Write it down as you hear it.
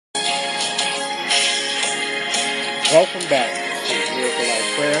Welcome back to Miracle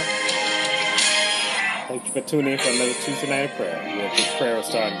Life Prayer. Thank you for tuning in for another Tuesday night of prayer. This prayer will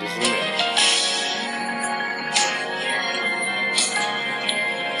start in just a minute.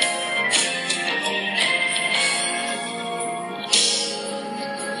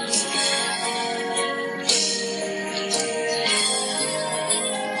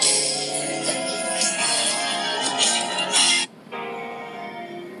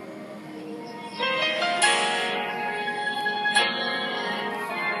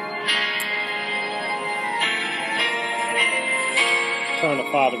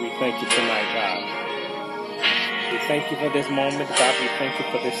 Eternal Father, we thank you tonight, God. We thank you for this moment, God. We thank you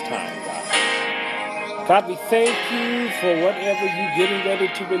for this time, God. God, we thank you for whatever you're getting ready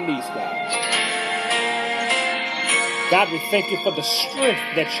to release, God. God, we thank you for the strength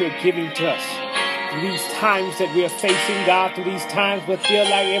that you're giving to us through these times that we are facing, God, through these times we feel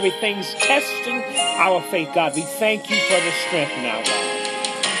like everything's testing our faith, God. We thank you for the strength now,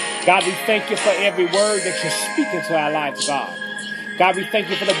 God. God, we thank you for every word that you're speaking to our lives, God. God, we thank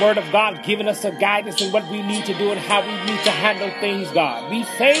you for the word of God giving us a guidance in what we need to do and how we need to handle things, God. We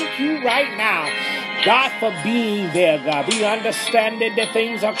thank you right now, God, for being there, God. We understand that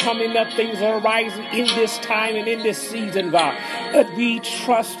things are coming up, things are arising in this time and in this season, God. But we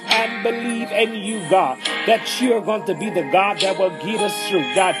trust and believe in you, God, that you're going to be the God that will get us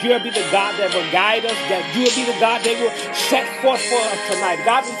through. God, you'll be the God that will guide us, that you'll be the God that will set forth for us tonight.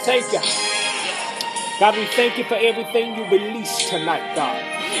 God, we thank you. God, we thank you for everything you release tonight, God.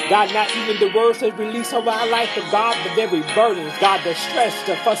 God, not even the words that release over our life, but God, the very burdens, God, the stress,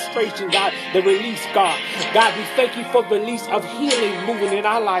 the frustration, God, the release, God. God, we thank you for release of healing moving in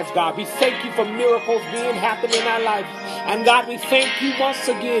our lives, God. We thank you for miracles being happening in our lives. And God, we thank you once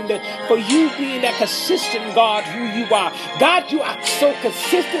again that for you being that consistent God who you are. God, you are so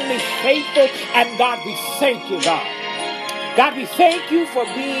consistently faithful, and God, we thank you, God. God, we thank you for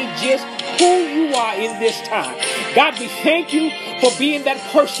being just who you are in this time. God, we thank you for being that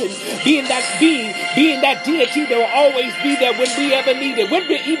person, being that being, being that deity that will always be there when we ever need it.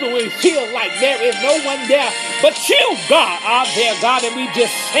 Even when we feel like there is no one there, but you, God, are there, God, and we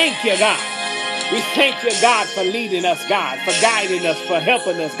just thank you, God. We thank you, God, for leading us, God, for guiding us, for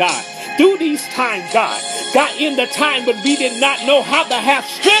helping us, God, through these times, God. God, in the time when we did not know how to have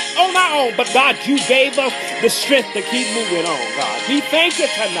strength on our own, but God, you gave us the strength to keep moving on, God. We thank you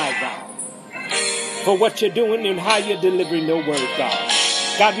tonight, God, for what you're doing and how you're delivering your word, God.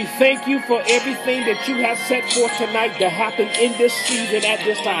 God, we thank you for everything that you have set forth tonight to happen in this season at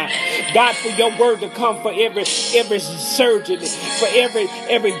this time. God, for your word to come for every surgeon, for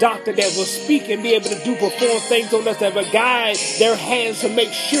every doctor that will speak and be able to perform things on us, that will guide their hands to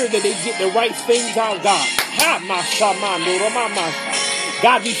make sure that they get the right things out, God.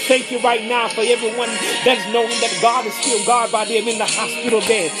 God, we thank you right now for everyone that's knowing that God is still God by them in the hospital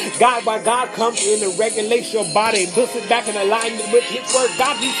bed. God, by God comes in and regulates your body and puts it back in alignment with his word.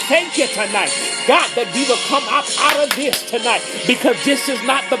 God, we thank you tonight, God, that we will come out of this tonight, because this is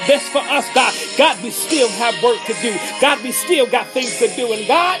not the best for us, God. God, we still have work to do. God, we still got things to do. And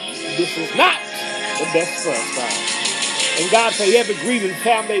God, this is not the best for us, God. And God, for every grieving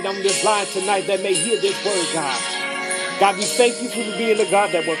family on this line tonight that may hear this word, God. God, we thank you for being the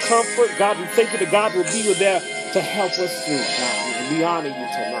God that will comfort. God, we thank you that God will be there to help us through, God. And we honor you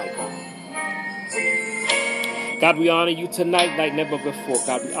tonight, God. God, we honor you tonight like never before.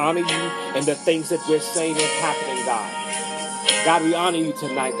 God, we honor you and the things that we're saying and happening, God. God, we honor you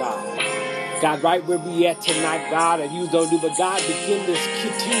tonight, God. God, right where we at tonight, God, and you don't do, but God, begin to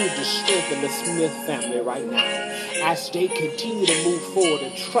continue to strengthen the Smith family right now as they continue to move forward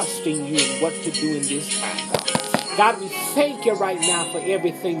and trusting you in what to do in this time, God. God, we thank you right now for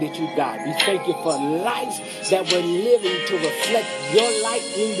everything that you got. We thank you for life that we're living to reflect your light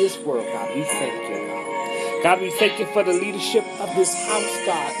in this world, God. We thank you, God. God, we thank you for the leadership of this house,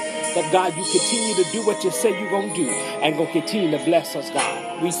 God. That, God, you continue to do what you say you're going to do and going to continue to bless us,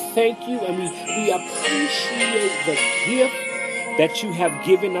 God. We thank you and we appreciate the gift that you have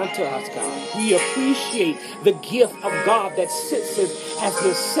given unto us, God. We appreciate the gift of God that sits as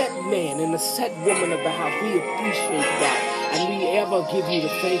the set man and the set woman of the house. We appreciate God. And we ever give you the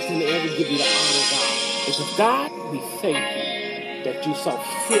thanks and ever give you the honor, God. Because, God, we thank you that you saw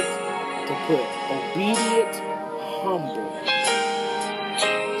fit to put obedient, humble,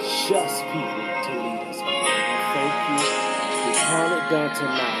 just people to lead us, God. We thank you. We count it done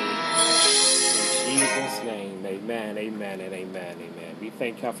tonight. In Jesus' name, amen, amen, and amen, amen. We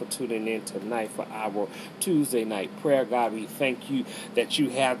thank y'all for tuning in tonight for our Tuesday night prayer. God, we thank you that you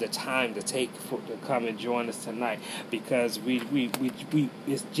have the time to come and join us tonight, because we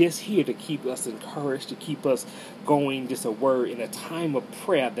it's just here to keep us encouraged, to keep us going. Just a word in a time of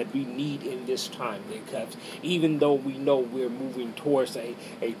prayer that we need in this time, because even though we know we're moving towards a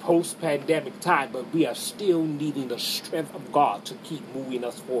post-pandemic time, but we are still needing the strength of God to keep moving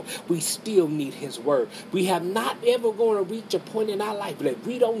us forward. We still need his word. We have not ever going to reach a point in our life that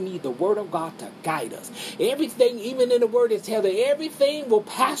we don't need the word of God to guide us. Everything, even in the word, it tells that everything will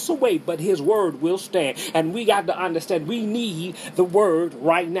pass away, but his word will stand. And we got to understand we need the word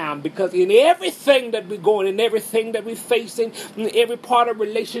right now, because in everything that we're going, in everything that we're facing, in every part of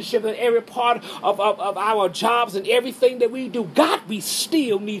relationship, and every part of our jobs, and everything that we do, God, we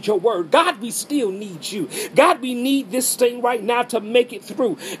still need your word. God, we still need you. God, we need this thing right now to make it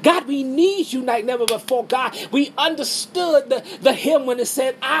through. God, we need you like never before. God, we understood the hymn when it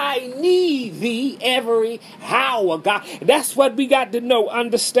said, I need thee every hour. God, that's what we got to know,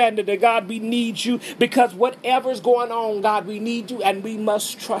 understanding that, God, we need you, because whatever's going on, God, we need you, and we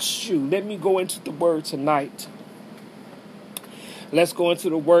must trust you. Let me go into the word tonight. Let's go into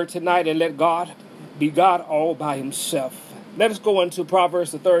the word tonight and let God be God all by himself. Let us go into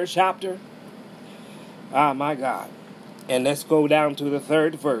Proverbs, the 3rd chapter. Ah, my God. And let's go down to the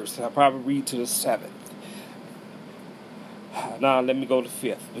 3rd verse. I'll probably read to the 7th. Now, let me go to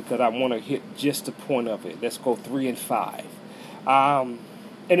 5th, because I want to hit just the point of it. Let's go 3 and 5. And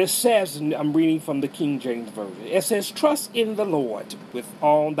it says, I'm reading from the King James Version. It says, trust in the Lord with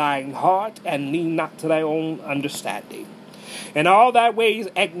all thine heart, and lean not to thy own understanding. In all thy ways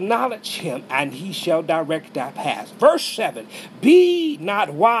acknowledge him, and he shall direct thy paths. Verse 7, be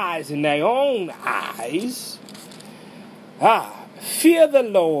not wise in thy own eyes. Fear the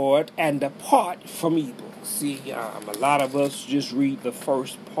Lord and depart from evil. See, a lot of us just read the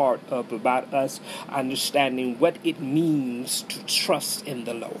first part of about us understanding what it means to trust in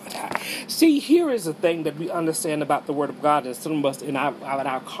the Lord. See, here is the thing that we understand about the Word of God, and some of us in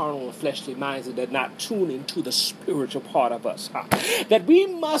our carnal and fleshly minds that are not tuned into the spiritual part of us. That we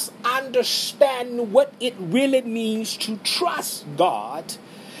must understand what it really means to trust God,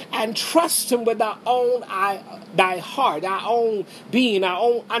 and trust him with our own thy heart, our own being, our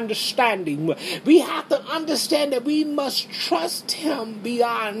own understanding. We have to understand that we must trust him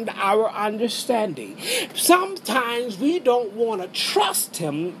beyond our understanding. Sometimes we don't want to trust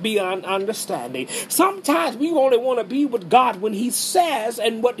him beyond understanding. Sometimes we only want to be with God when he says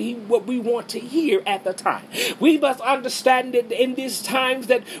and what we want to hear at the time. We must understand that in these times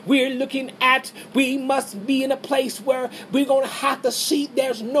that we're looking at, we must be in a place where we're going to have to see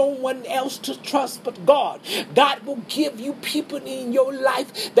there's no one else to trust but God. God will give you people in your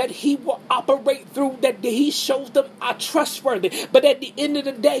life that he will operate through, that he shows them are trustworthy. But at the end of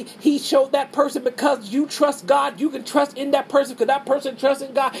the day, he showed that person, because you trust God, you can trust in that person, because that person trusts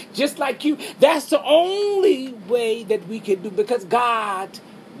in God just like you. That's the only way that we can do, because God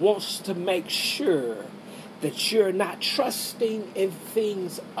wants to make sure that you're not trusting in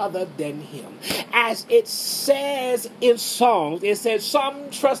things other than him. As it says in Psalms, it says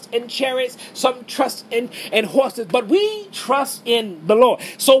some trust in chariots, some trust in horses, but we trust in the Lord.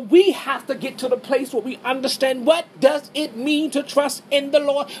 So we have to get to the place where we understand what does it mean to trust in the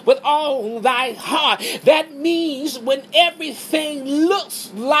Lord with all thy heart. That means when everything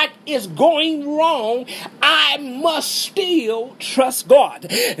looks like it's going wrong, I must still trust God.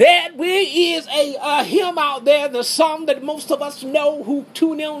 There is a hymn out there, the song that most of us know who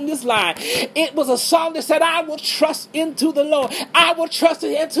tune in on this line. It was a song that said, I will trust into the Lord. I will trust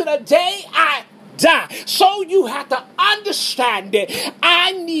him into the day I die. So you have to understand that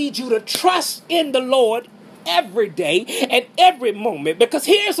I need you to trust in the Lord every day and every moment, because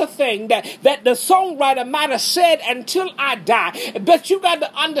here's the thing that the songwriter might have said, until I die, but you got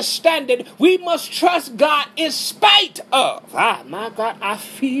to understand that we must trust God in spite of. My God, I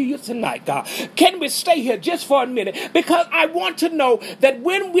feel you tonight, God. Can we stay here just for a minute? Because I want to know that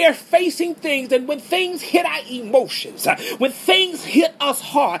when we're facing things, and when things hit our emotions, when things hit us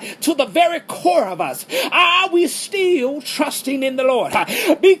hard to the very core of us, are we still trusting in the Lord?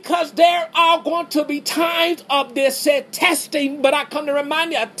 Because there are going to be times times of this said testing, but I come to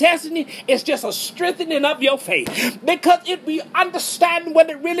remind you, a testing is just a strengthening of your faith. Because if we understand what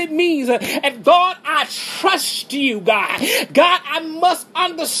it really means, and God, I trust you, God. God, I must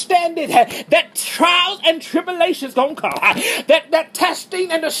understand it, that trials and tribulations gonna come. That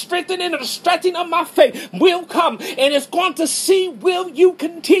testing and the strengthening and the stretching of my faith will come. And it's going to see, will you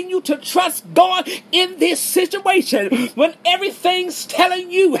continue to trust God in this situation when everything's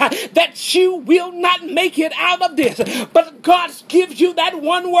telling you that you will not make it out of this? But God gives you that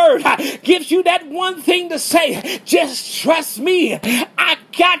one word, gives you that one thing to say. Just trust me. I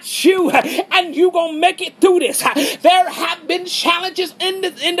got you, and you gonna make it through this. There have been challenges in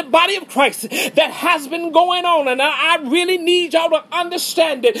the body of Christ that has been going on, and I really need y'all to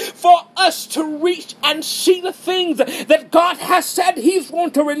understand it. For us to reach and see the things that God has said He's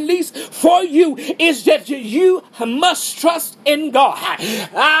going to release for you, is that you must trust in God.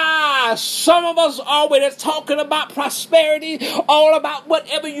 Some of us always talking about prosperity, all about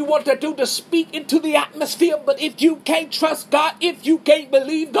whatever you want to do to speak into the atmosphere. But if you can't trust God, if you can't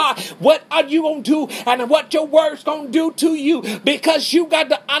believe God, what are you going to do and what your word's going to do to you? Because you got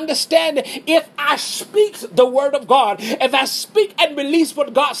to understand that if I speak the word of God, if I speak and release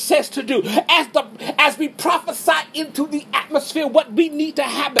what God says to do, as we prophesy into the atmosphere, what we need to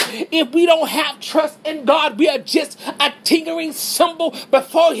happen, if we don't have trust in God, we are just a tinkering symbol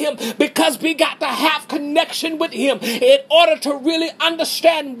before Him, because we got to have connection with Him in order to really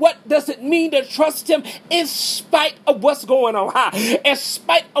understand what does it mean to trust Him in spite of what's going on, in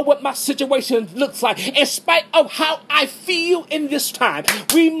spite of what my situation looks like, in spite of how I feel in this time.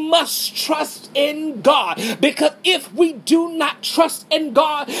 We must trust in God, because if we do not trust in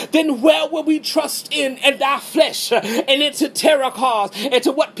God, then where will we trust in our flesh and into tarot cards,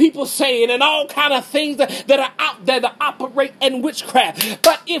 into what people saying, and all kind of things that are out there that operate in witchcraft.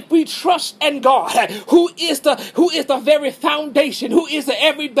 But if we trust in God, who is the very foundation, who is the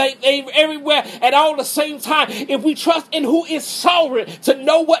everyday, everywhere, at all the same time, if we trust in who is sovereign to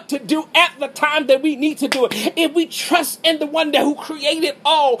know what to do at the time that we need to do it, if we trust in the one who created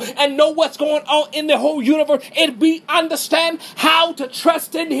all and know what's going on in the whole universe, if we understand how to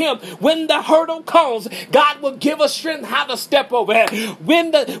trust in Him, when the hurdle comes, God will give us strength how to step over it.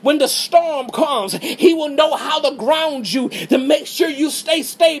 When the storm comes, He will know how to ground you to make sure you stay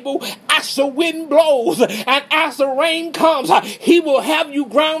stable as the wind blows and as the rain comes. He will have you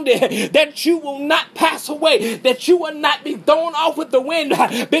grounded, that you will not pass away, that you will not be thrown off with the wind,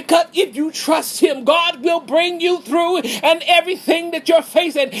 because if you trust Him, God will bring you through and everything that you're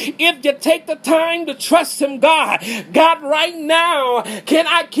facing. If you take the time to trust Him, God, right now, can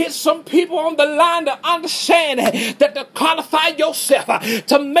I get some people on the line to understand that to qualify yourself,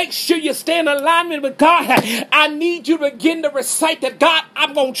 to make sure you stay in alignment with God, I need you to begin to recite that, God,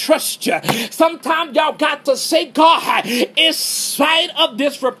 I'm going to trust you. Sometimes y'all got to say, God, in spite of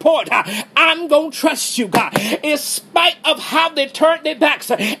this report, I'm going to trust you, God. In spite of how they turned their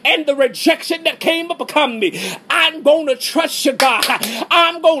backs and the rejection that came upon me, I'm going to trust you, God.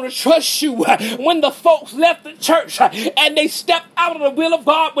 I'm going to trust you. When the folks left the church and they stepped out of the will of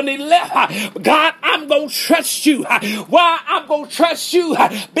God when they left, God, I'm going to trust you. Why I'm going to trust you?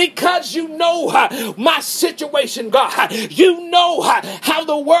 Because you know my situation, God. You know how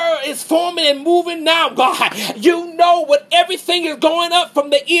the world is forming and moving now, God. You know what everything is going up from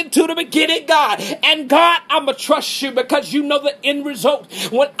the end to the beginning, God. And God, I'm going to trust you because you know the end result.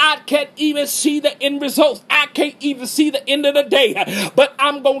 When I can't even see the end results, I can't even see the end of the day. But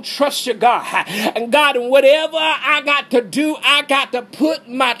I'm going to trust you, God. And God, whatever I got to do, I got to put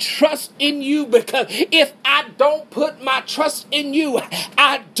my trust in you, because if I don't put my trust in you,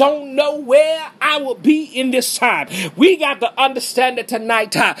 I don't know where I will be in this time. We got to understand that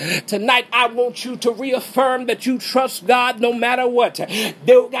tonight. Tonight, I want you to reaffirm that you trust God no matter what.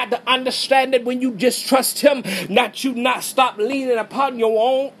 You got to understand that when you just trust Him, that you not stop leaning upon your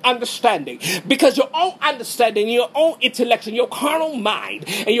own understanding, because your own understanding, your own intellect, and your carnal mind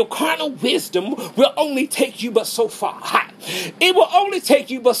and your carnal wisdom will only take you but so far. It will only take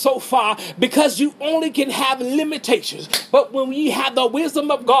you but so far, because you only can have limitations. But when we have the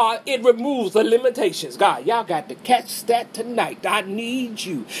wisdom of God, it removes the limitations. God, y'all got to catch that tonight. I need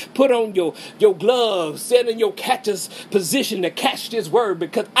you. Put on your gloves, sit in your catcher's position to catch this word,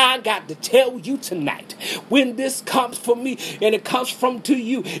 because I got to tell you tonight, when this comes from me and it comes from to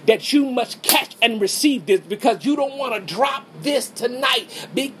you, that you must catch and receive this, because you don't want to drop this tonight,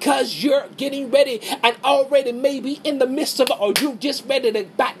 because you're getting ready and already maybe in the midst of it, or you just ready to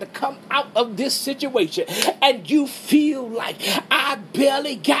back to come out of this situation, and you feel like, I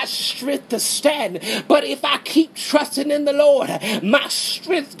barely got strength to stand, but if I keep trusting in the Lord, my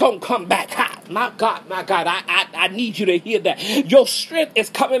strength's gonna come back high. My God, I need you to hear that. Your strength is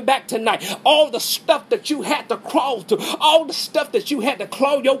coming back tonight. All the stuff that you had to crawl through, all the stuff that you had to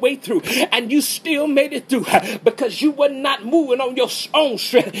claw your way through, and you still made it through because you were not moving on your own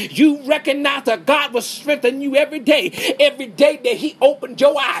strength. You recognize that God was strengthening you every day. Every day that he opened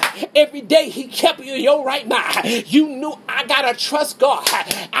your eyes, every day he kept you in your right mind. You knew, I gotta trust God.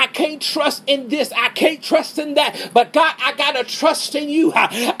 I can't trust in this. I can't trust in that. But God, I gotta trust in you.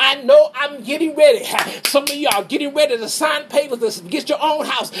 I know I'm getting ready. Some of y'all getting ready to sign papers to get your own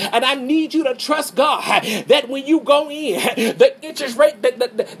house. And I need you to trust God that when you go in, the interest rate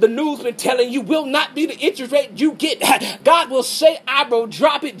that the news been telling you will not be the interest rate you get. God will say, I will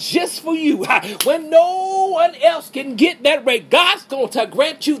drop it just for you. When no one else can get that rate, God's going to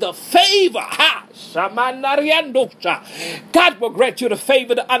grant you the favor. God will grant you the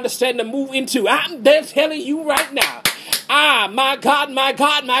favor to understand and move into. I'm there telling you right now. My God.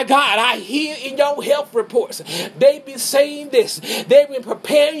 I hear in your health reports, they've been saying this. They've been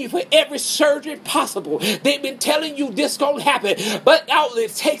preparing you for every surgery possible. They've been telling you this gonna happen. But all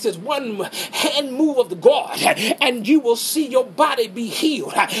it takes is one hand move of the God, and you will see your body be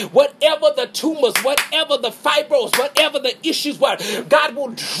healed. Whatever the tumors, whatever the fibros, whatever the issues were, God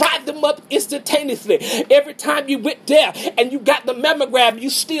will drive them up instantaneously. Every time you went there and you got the mammogram, you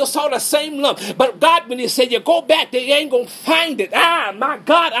still saw the same lump. But God, when he said you go back, they ain't gonna find it. My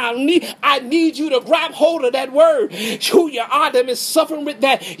God, I need you to grab hold of that word. Who you are, them is suffering with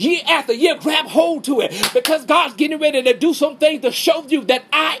that year after year. Grab hold to it, because God's getting ready to do some things to show you that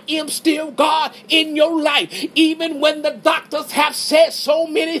I am still God in your life. Even when the doctors have said so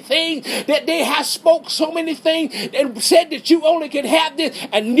many things, that they have spoke so many things and said that you only can have this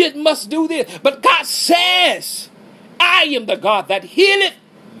and you must do this. But God says, I am the God that healeth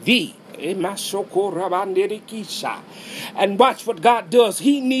thee. And watch what God does.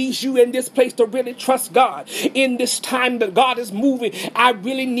 He needs you in this place to really trust God. In this time that God is moving, I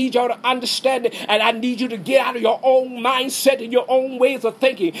really need y'all to understand it. And I need you to get out of your own mindset and your own ways of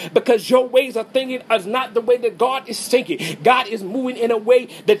thinking, because your ways of thinking is not the way that God is thinking. God is moving in a way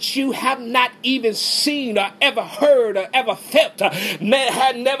that you have not even seen or ever heard or ever felt,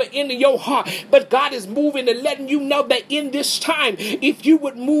 had never entered your heart. But God is moving and letting you know that in this time, if you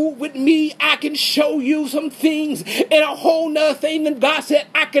would move with me, I can show you some things, and a whole nother thing that God said,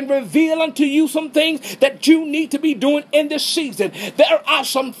 I can reveal unto you some things that you need to be doing in this season. There are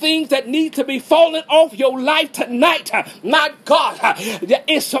some things that need to be falling off your life tonight. My God, there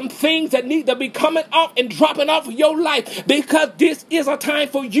is some things that need to be coming off and dropping off of your life, because this is a time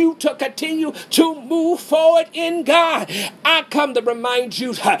for you to continue to move forward in God. I come to remind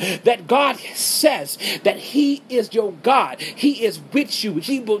you that God says that he is your God. He is with you.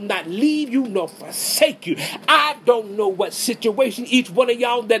 He will not leave you nor forsake you. I don't know what situation each one of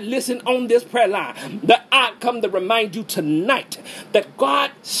y'all that listen on this prayer line, that I come to remind you tonight that God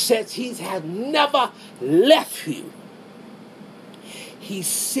says he has never left you. He's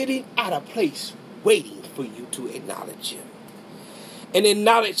sitting at a place waiting for you to acknowledge him. And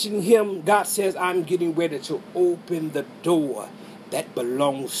acknowledging him, God says, I'm getting ready to open the door that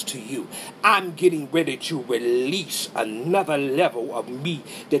belongs to you. I'm getting ready to release another level of me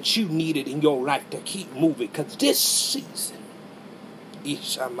that you needed in your life to keep moving. Because this season,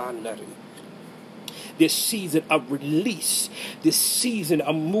 this season of release, this season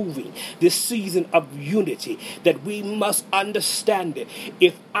of moving, this season of unity, that we must understand it.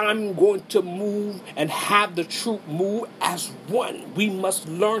 If I'm going to move and have the truth move as one, we must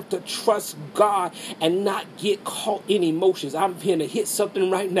learn to trust God and not get caught in emotions. I'm here to hit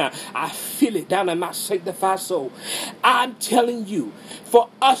something right now. I feel it down in my sanctified soul. I'm telling you, for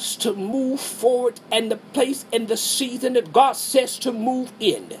us to move forward and the place and the season that God says to move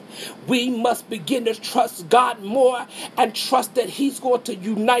in, we must begin to trust God more and trust that he's going to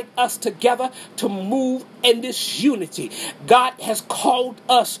unite us together to move in this unity. God has called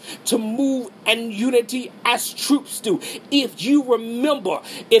us to move in unity as troops do. If you remember,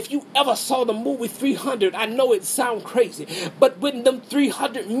 if you ever saw the movie 300, I know it sounds crazy, but when them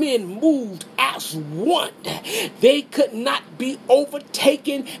 300 men moved as one, they could not be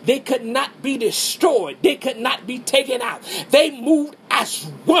overtaken. They could not be destroyed. They could not be taken out. They moved as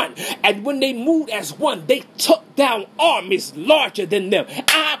one. And when they moved as one, they took down armies larger than them.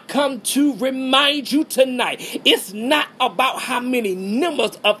 I've come to remind you tonight, it's not about how many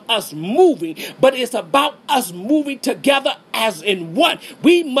numbers of us moving, but it's about us moving together as in one.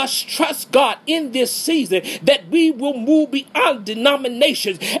 We must trust God in this season that we will move beyond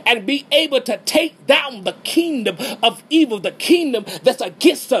denominations and be able to take down the kingdom of evil, the kingdom that's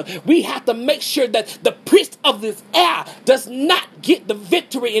against us. We have to make sure that the prince of this air does not get get the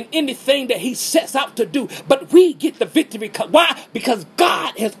victory in anything that he sets out to do, but we get the victory. Why? Because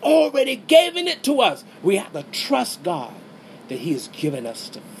God has already given it to us. We have to trust God that he has given us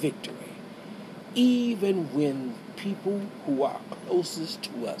the victory. Even when people who are closest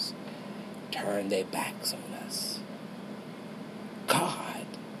to us turn their backs on us, God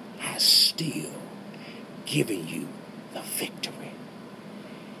has still given you the victory.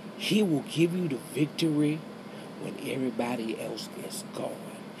 He will give you the victory when everybody else is gone.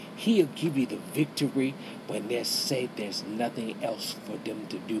 He'll give you the victory when they say there's nothing else for them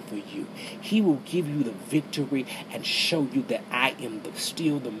to do for you. He will give you the victory and show you that I am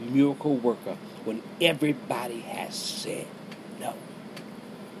still the miracle worker when everybody has said no.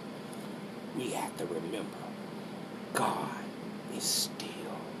 We have to remember, God is still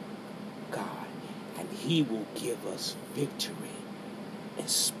God, and he will give us victory in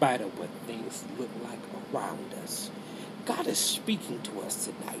spite of what things look like around us. God is speaking to us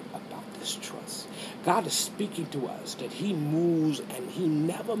tonight about this trust. God is speaking to us that he moves and he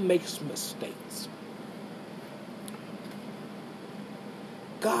never makes mistakes.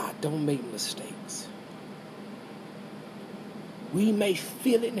 God don't make mistakes. We may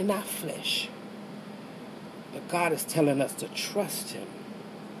feel it in our flesh, but God is telling us to trust him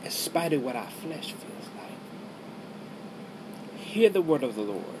in spite of what our flesh feels like. Hear the word of the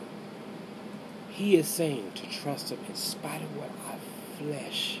Lord. He is saying to trust him in spite of what our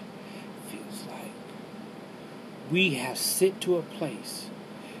flesh feels like. We have sit to a place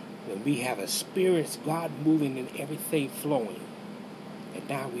when we have experienced God moving and everything flowing. And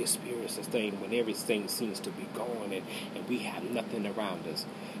now we experience a thing when everything seems to be going and we have nothing around us.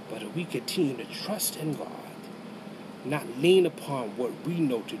 But if we continue to trust in God, not lean upon what we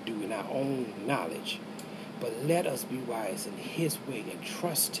know to do in our own knowledge, but let us be wise in his way and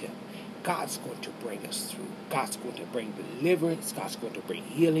trust him, God's going to bring us through. God's going to bring deliverance. God's going to bring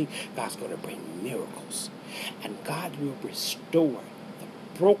healing. God's going to bring miracles. And God will restore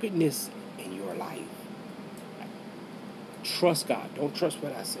the brokenness in your life. Trust God. Don't trust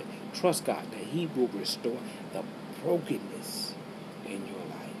what I say. Trust God that he will restore the brokenness in your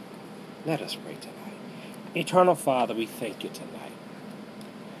life. Let us pray tonight. Eternal Father, we thank you tonight.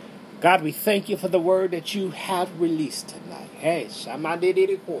 God, we thank you for the word that you have released tonight. Hey,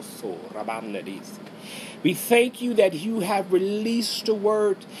 we thank you that you have released the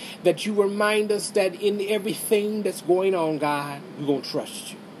word, that you remind us that in everything that's going on, God, we're going to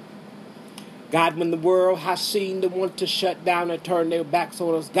trust you. God, when the world has seen the want to shut down and turn their backs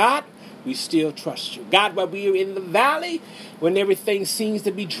on us, God, we still trust you. God, while we are in the valley, when everything seems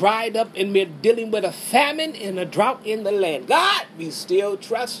to be dried up and we're dealing with a famine and a drought in the land, God, we still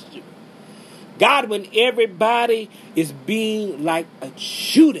trust you. God, when everybody is being like a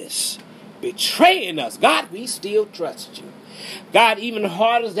Judas, betraying us, God, we still trust you. God, even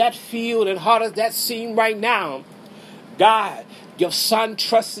hard as that feel and hard as that seem right now, God, your son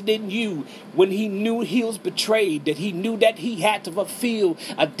trusted in you when he knew he was betrayed, that he knew that he had to fulfill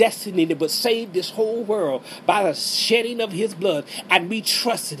a destiny that would save this whole world by the shedding of his blood. And we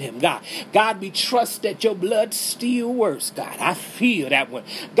trusted him, God. God, we trust that your blood still works, God. I feel that one.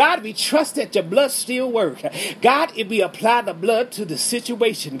 God, we trust that your blood still works. God, if we apply the blood to the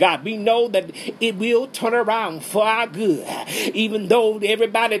situation, God, we know that it will turn around for our good. Even though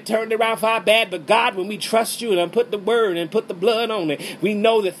everybody turned around for our bad, but God, when we trust you and put the word and put the blood on it, we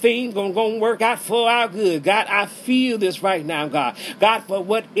know that things going to work out for our good. God, I feel this right now, God. God, for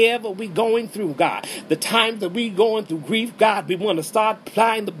whatever we going through, God, the times that we going through grief, God, we want to start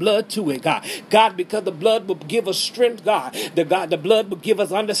applying the blood to it, God. God, because the blood will give us strength, God. The blood will give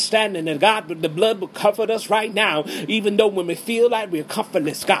us understanding, and God, the blood will comfort us right now, even though when we feel like we're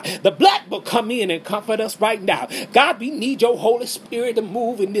comfortless, God, the blood will come in and comfort us right now. God, we need your Holy Spirit to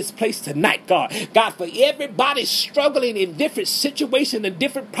move in this place tonight, God. God, for everybody struggling in different situations and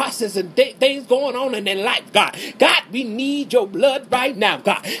different processes and things going on in their life, God. God, we need your blood right now,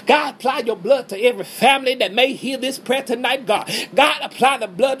 God. God, apply your blood to every family that may hear this prayer tonight, God. God, apply the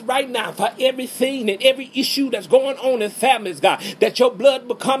blood right now for everything and every issue that's going on in families, God. That your blood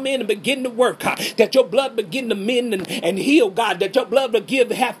will come in and begin to work, God. That your blood begin to mend and heal, God. That your blood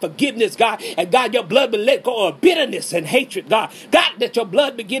will have forgiveness, God. And God, your blood will let go of bitterness and hatred, God. God, that your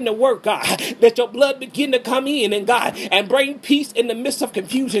blood begin to work, God. That your blood begin to come in and God and bring peace in the midst of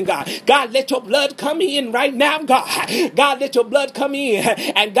confusion, God. God, let your blood come in right now, God. God, let your blood come in.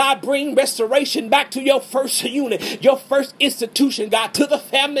 And God, bring restoration back to your first unit, your first institution, God, to the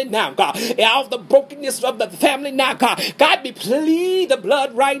family now, God. And all the brokenness of the family now, God. God, be plead the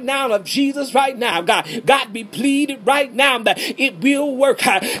blood right now of Jesus right now, God. God, be pleaded right now that it will work.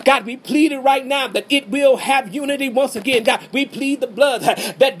 God, we plead it right now that it will have unity once again, God. We plead the blood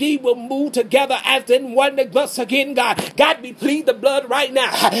that they will move together as in one once again, God. God, we plead the blood right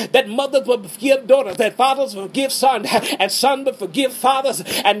now that mothers will forgive daughters, that fathers will forgive sons, and sons will forgive fathers,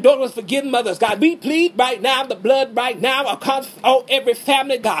 and daughters forgive mothers, God. We plead right now the blood right now upon every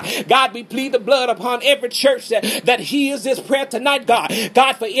family, God. God, we plead the blood upon every church that hears this prayer tonight, God.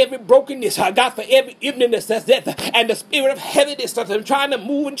 God, for every brokenness, God, for every ignorance that's there, and the spirit of heaviness that's been trying to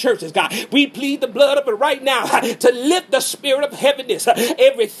move in churches, God. We plead the blood of it right now to lift the spirit of heaviness,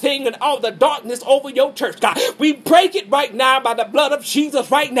 everything and all the darkness over your church, God. We break it right now by the blood of Jesus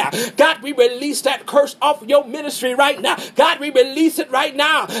right now. God, we release that curse off your ministry right now. God, we release it right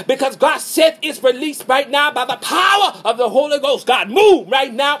now because God said it's released right now by the power of the Holy Ghost. God, move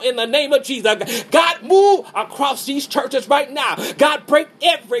right now in the name of Jesus. God, move across these churches right now. God, break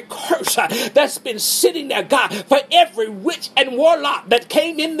every curse that's been sitting there, God, for every witch and warlock that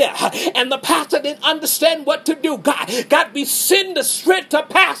came in there and the pastor didn't understand what to do, God. God, we send the strength to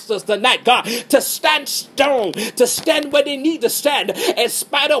pastors tonight, God, to stand strong, to stand where they need to stand, in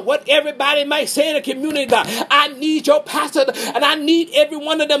spite of what everybody might say in the community, God. I need your pastor, and I need every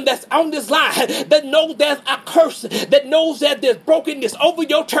one of them that's on this line that knows there's a curse, that knows that there's brokenness over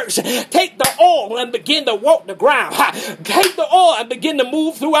your church. Take the oil and begin to walk the ground. Take the oil and begin to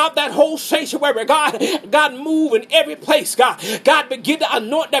move throughout that whole sanctuary, God. God, move in every place, God. God, begin to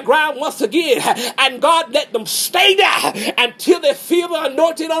anoint the ground once again, and God, let them stay there until they feel the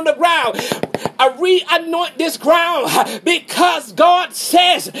anointing on the ground. I re-anoint this ground because God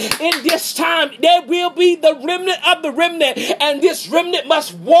says in this time there will be the remnant of the remnant, and this remnant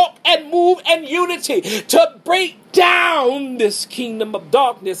must walk and move in unity to break down this kingdom of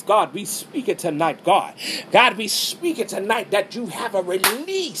darkness. God, we speak it tonight, God. God, we speak it tonight that you have a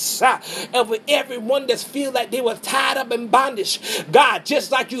release over everyone that feel like they were tied up in bondage. God,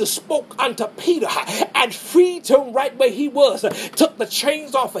 just like you spoke unto Peter and freed him right where he was, took the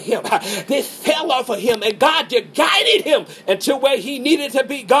chains off of him. They fell off of him, and God, you guided him into where he needed to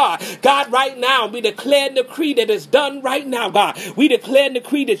be, God. God, right now, we declare and decree that it's done right now, God. We declare and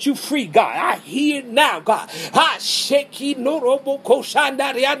decree that you free, God. I hear it now, God. Sheki norobo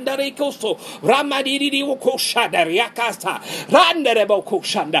koshandari andari koso ramadiri koshandari akasta randerebo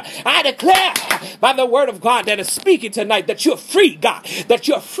koshanda. I declare by the word of God that is speaking tonight that you're free, God, that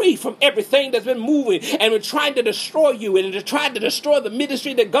you're free from everything that's been moving and been trying to destroy you and to try to destroy the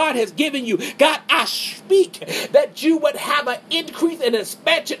ministry that God has given you. God, I speak that you would have an increase and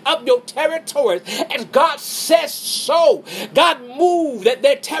expansion of your territories, as God says so. God, moved at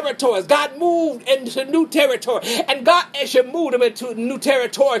their territories. God, moved into new territory. And God, as you move them into new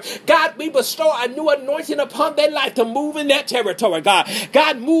territory, God, we bestow a new anointing upon their life to move in that territory, God.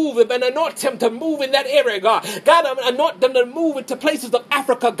 God, move them and anoint them to move in that area, God. God, anoint them to move into places of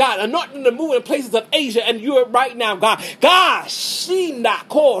Africa, God. Anoint them to move in places of Asia and Europe right now, God. God, Shina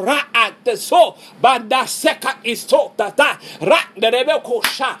Kora at the so Banda Seka is so tata Rak the Rebeko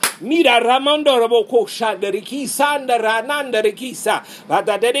Sha Mira Ramondo Reboko Sha the Rikisa and the Rananda Rikisa but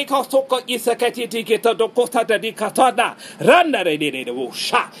the Dedico Soko Isakati Tiketa Dokota de Katada Randa de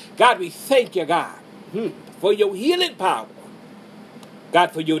Sha. God, we thank you, God, for your healing power.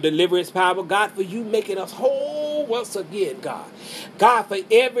 God, for your deliverance power. God, for you making us whole once again, God. God, for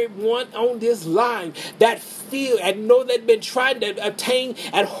everyone on this line that feel and know they've been trying to attain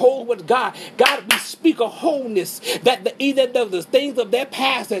and hold with God. God, we speak a wholeness that either of the things of their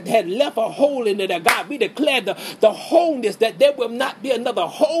past that had left a hole in it. God, we declare the wholeness that there will not be another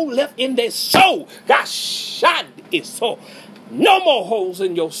hole left in their soul. God, shot is so. No more holes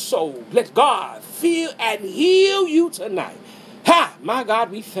in your soul. Let God feel and heal you tonight. Ha! My God,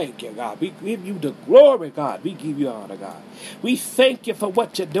 we thank you, God. We give you the glory, God. We give you honor, God. We thank you for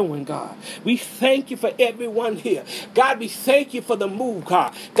what you're doing, God. We thank you for everyone here. God, we thank you for the move,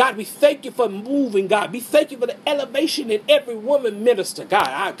 God. God, we thank you for moving, God. We thank you for the elevation in every woman minister, God.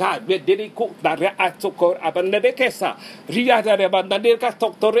 Ah, God,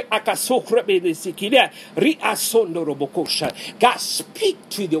 God, speak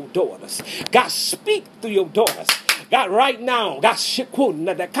to your daughters. God, speak to your daughters. God, right now, God,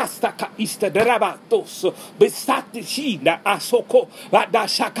 shikuna the kastaka ista derabatos, besati shina asoko, vada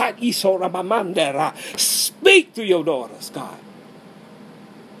shaka iso ramamandera. Speak to your daughters, God.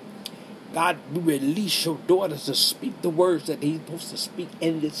 God, we release your daughters to speak the words that they're supposed to speak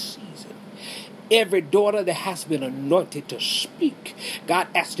in this season. Every daughter that has been anointed to speak, God,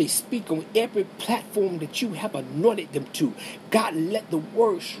 as they speak on every platform that you have anointed them to, God, let the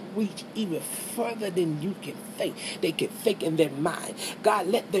words reach even further than you can think. They can think in their mind. God,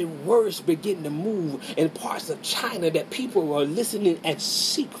 let their words begin to move in parts of China that people are listening in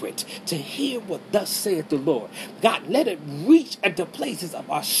secret to hear what thus saith the Lord. God, let it reach into places of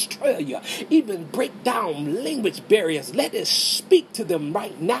Australia, even break down language barriers. Let it speak to them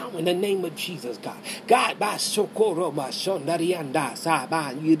right now in the name of Jesus, God. God, by Sokoro, by Shondarianda,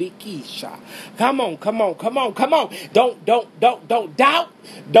 Saba, Yurikisha. Come on. Don't doubt.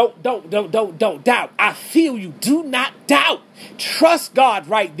 Don't doubt. I feel you. Do not doubt. Trust God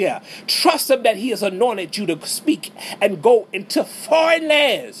right there. Trust Him that He has anointed you to speak and go into foreign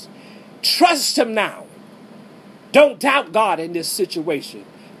lands. Trust Him now. Don't doubt God in this situation.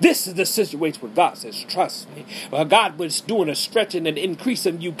 This is the situation where God says, trust me. Well, God was doing a stretching and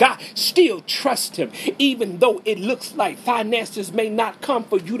increasing you. God, still trust Him. Even though it looks like finances may not come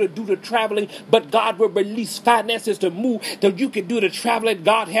for you to do the traveling, but God will release finances to move that you can do the traveling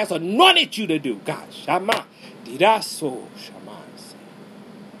God has anointed you to do. God, Shama, Diraso, Shama.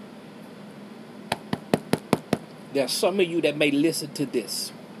 There are some of you that may listen to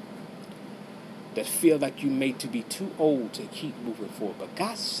this that feel like you may to be too old to keep moving forward. But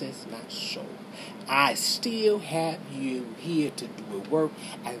God says not so. I still have you here to do a work,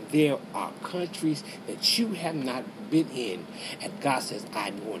 and there are countries that you have not been in. And God says,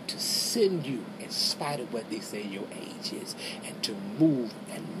 I'm going to send you in spite of what they say your age is, and to move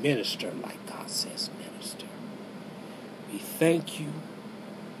and minister like God says minister. We thank you.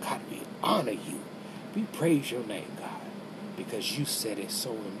 God, we honor you. We praise your name, God, because you said it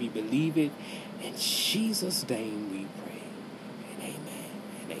so, and we believe it. In Jesus' name we pray. And amen.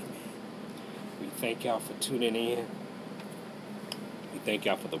 And amen. We thank y'all for tuning in. We thank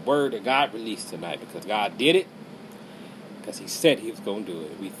y'all for the word that God released tonight, because God did it, because He said He was going to do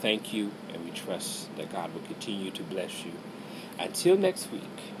it. We thank you, and we trust that God will continue to bless you. Until next week,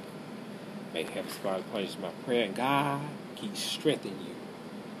 may Heaven's Father punish my prayer, and God keep strengthening you,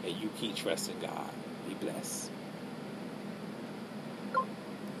 and you keep trusting God. Be blessed.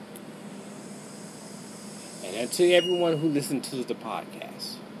 And unto everyone who listens to the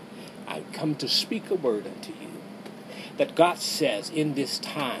podcast, I come to speak a word unto you, that God says in this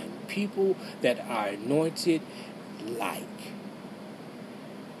time, people that are anointed like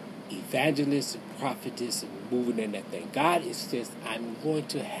evangelists and prophetess and moving in that thing, God says, I'm going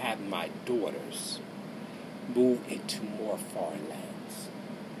to have my daughters move into more foreign lands.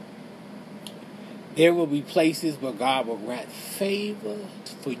 There will be places where God will grant favor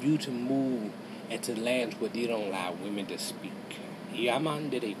for you to move into lands where they don't allow women to speak.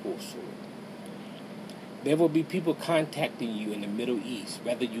 There will be people contacting you in the Middle East,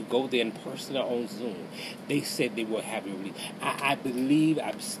 whether you go there in person or on Zoom. They said they will have you released. I believe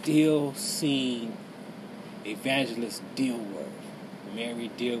I'm still seeing Evangelist Dilworth,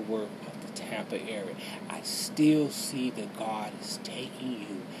 Mary Dilworth of the Tampa area. I still see that God is taking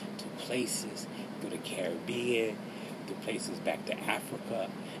you to places through the Caribbean, to places back to Africa,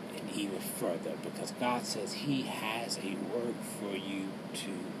 and even further, because God says He has a work for you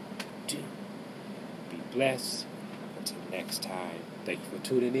to do. Be blessed. Until next time, thank you for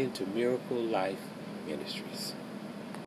tuning in to Miracle Life Ministries.